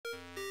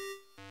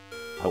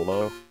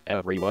Hello,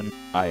 everyone,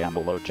 I am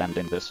leugim and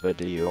in this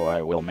video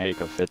I will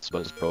make a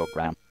FizzBuzz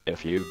program.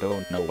 If you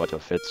don't know what a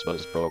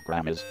FizzBuzz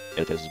program is,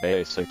 it is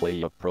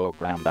basically a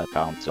program that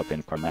counts up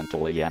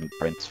incrementally and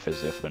prints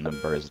fizz if the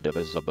number is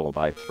divisible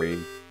by 3,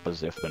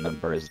 buzz if the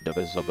number is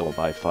divisible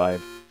by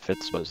 5,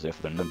 FizzBuzz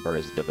if the number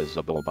is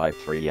divisible by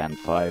 3 and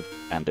 5,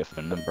 and if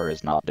the number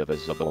is not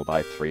divisible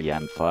by 3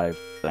 and 5,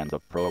 then the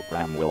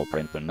program will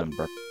print the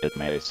number. It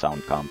may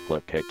sound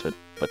complicated,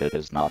 but it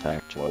is not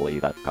actually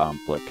that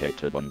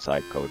complicated once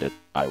I code it.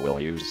 I will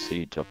use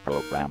C to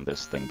program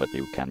this thing, but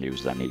you can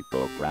use any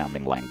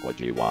programming language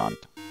you want.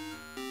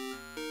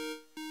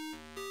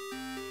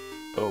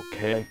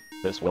 Okay,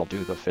 this will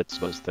do the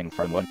FizzBuzz thing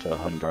from 1 to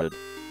 100.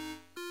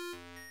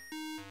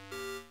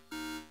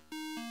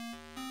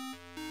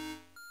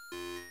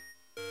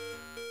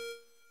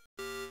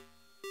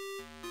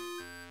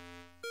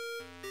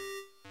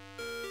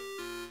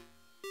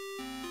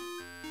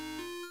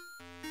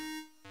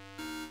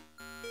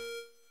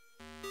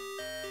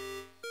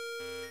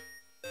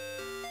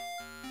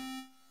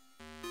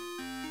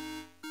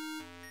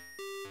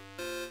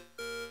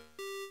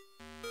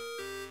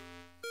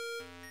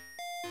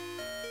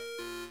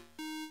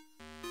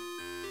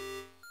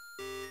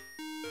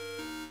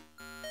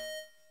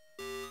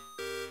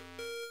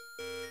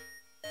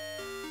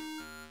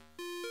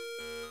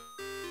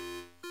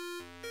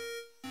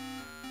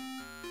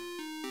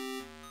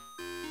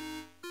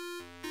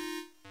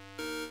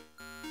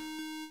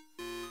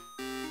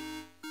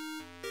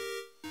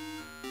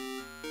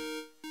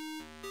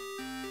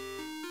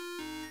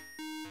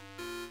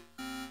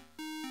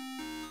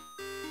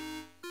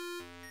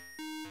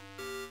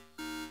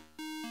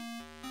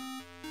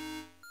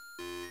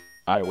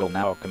 I will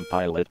now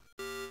compile it.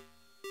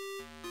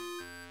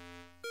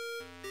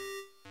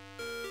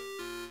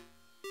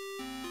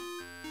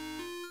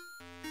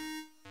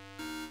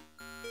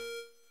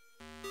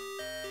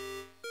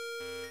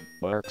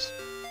 Works.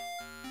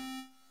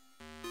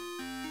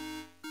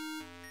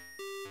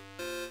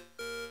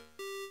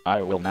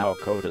 I will now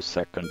code a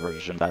second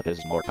version that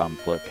is more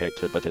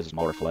complicated but is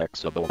more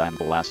flexible than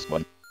the last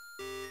one.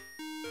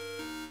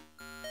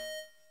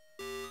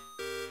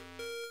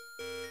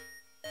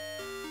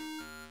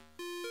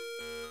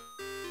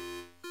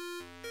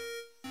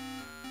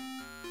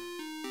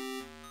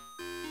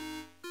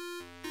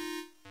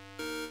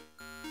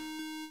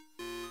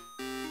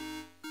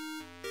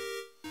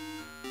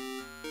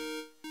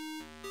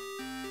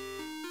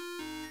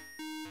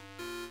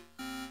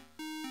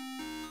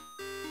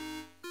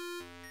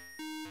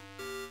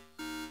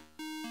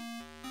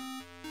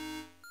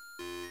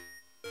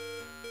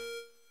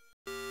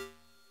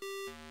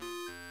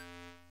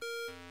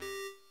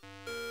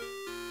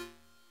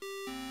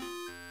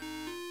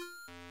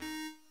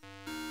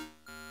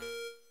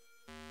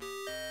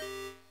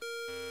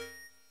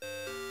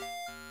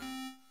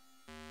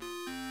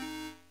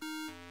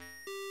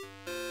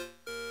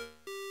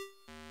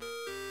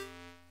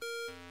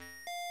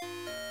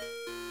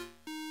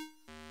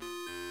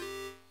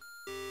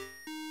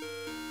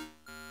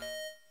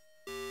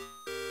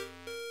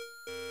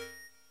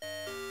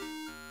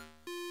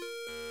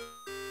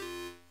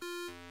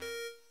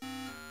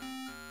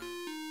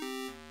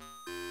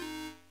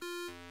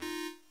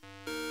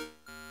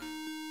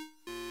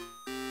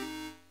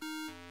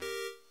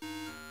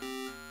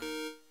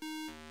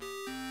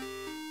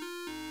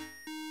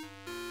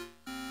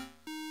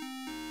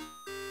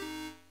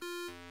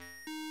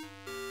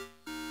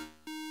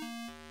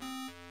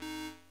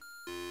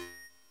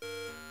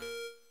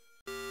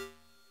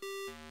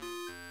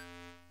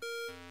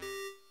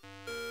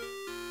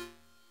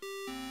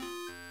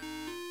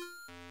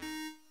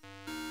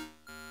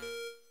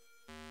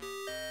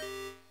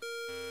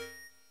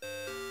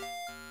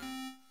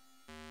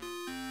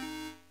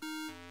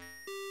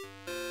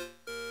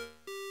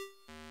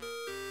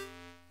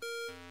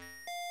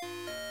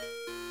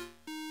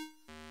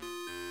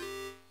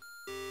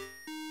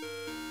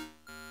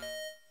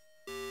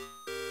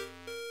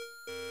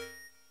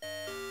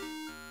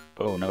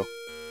 Oh no.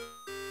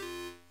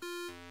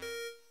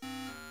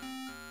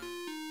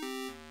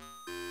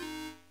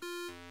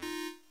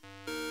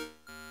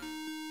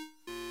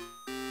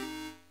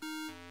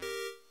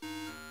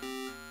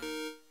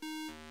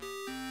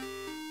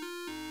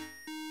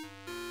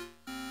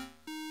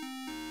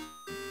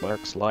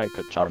 Works like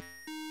a charm.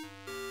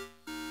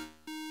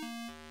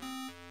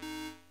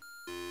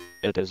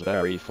 It is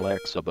very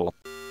flexible.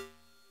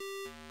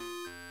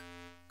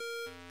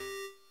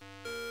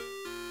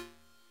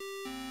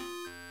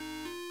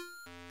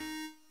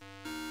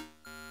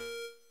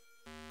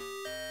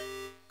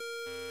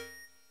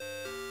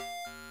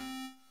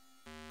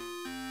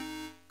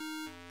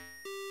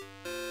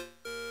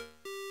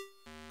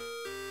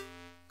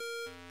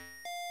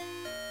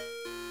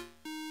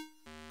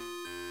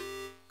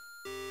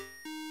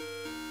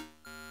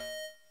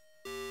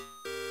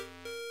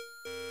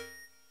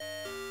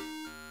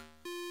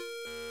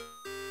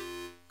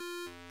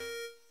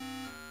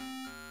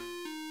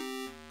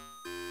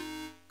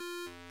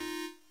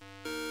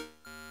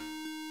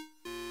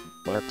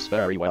 Works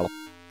very well.